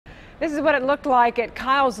This is what it looked like at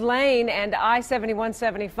Kyles Lane and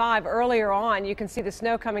I-71-75 earlier on. You can see the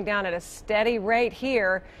snow coming down at a steady rate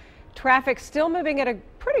here. Traffic still moving at a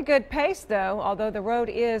pretty good pace, though, although the road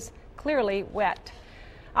is clearly wet.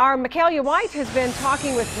 Our Michaelia White has been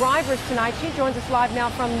talking with drivers tonight. She joins us live now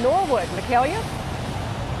from Norwood. Michaelia?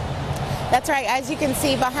 That's right. As you can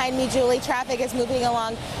see behind me, Julie, traffic is moving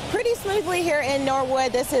along pretty smoothly here in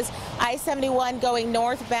Norwood. This is I-71 going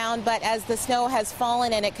northbound, but as the snow has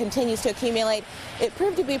fallen and it continues to accumulate, it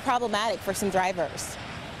proved to be problematic for some drivers.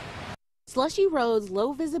 Slushy roads,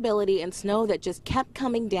 low visibility, and snow that just kept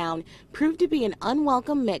coming down proved to be an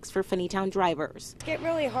unwelcome mix for Finneytown drivers. It's getting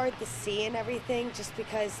really hard to see and everything just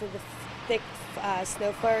because of the thick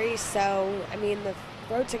snow flurries. So, I mean, the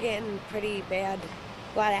roads are getting pretty bad.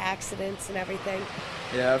 A lot of accidents and everything.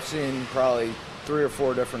 Yeah, I've seen probably 3 or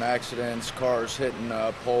 4 different accidents, cars hitting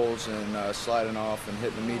poles and sliding off and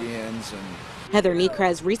hitting the medians. Heather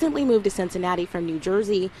Necrez recently moved to Cincinnati from New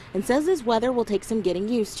Jersey and says this weather will take some getting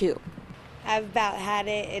used to. I've about had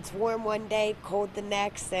it. It's warm one day, cold the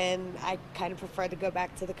next, and I kind of prefer to go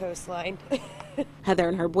back to the coastline. Heather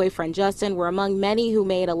and her boyfriend Justin were among many who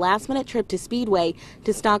made a last-minute trip to Speedway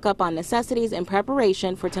to stock up on necessities in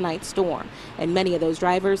preparation for tonight's storm. And many of those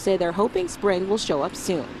drivers say they're hoping spring will show up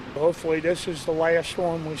soon. Hopefully this is the last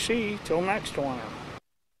storm we see till next one.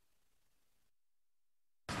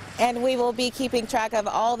 And we will be keeping track of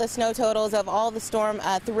all the snow totals of all the storm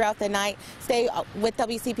throughout the night. Stay with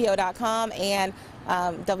WCPO.com and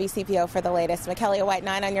WCPO for the latest. Michaelia White,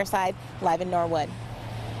 9 on your side, live in Norwood.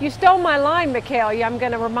 You stole my line, Michaelia. I'm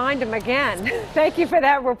going to remind him again. Thank you for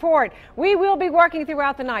that report. We will be working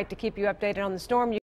throughout the night to keep you updated on the storm.